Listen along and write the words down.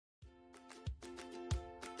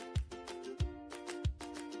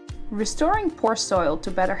Restoring poor soil to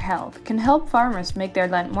better health can help farmers make their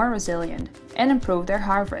land more resilient and improve their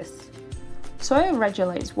harvests. Soil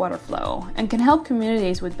regulates water flow and can help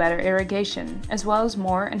communities with better irrigation, as well as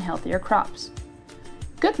more and healthier crops.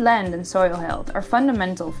 Good land and soil health are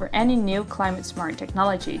fundamental for any new climate-smart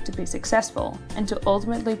technology to be successful and to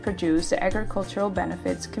ultimately produce the agricultural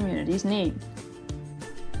benefits communities need.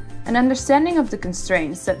 An understanding of the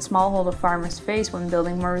constraints that smallholder farmers face when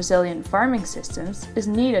building more resilient farming systems is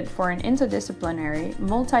needed for an interdisciplinary,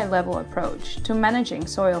 multi-level approach to managing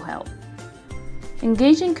soil health.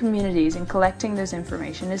 Engaging communities in collecting this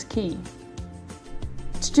information is key.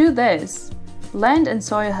 To do this, land and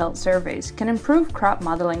soil health surveys can improve crop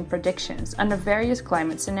modeling predictions under various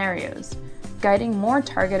climate scenarios, guiding more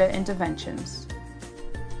targeted interventions.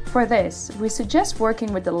 For this, we suggest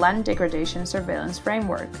working with the Land Degradation Surveillance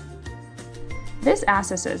Framework. This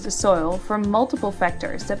assesses the soil for multiple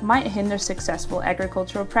factors that might hinder successful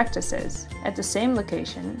agricultural practices at the same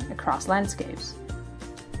location across landscapes.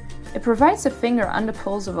 It provides a finger on the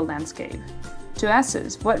pulse of a landscape to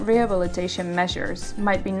assess what rehabilitation measures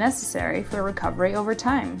might be necessary for recovery over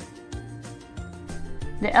time.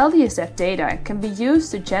 The LDSF data can be used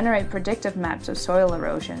to generate predictive maps of soil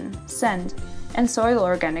erosion, sand, and soil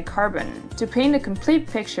organic carbon to paint a complete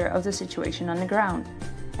picture of the situation on the ground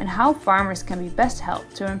and how farmers can be best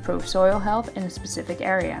helped to improve soil health in a specific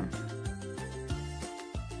area.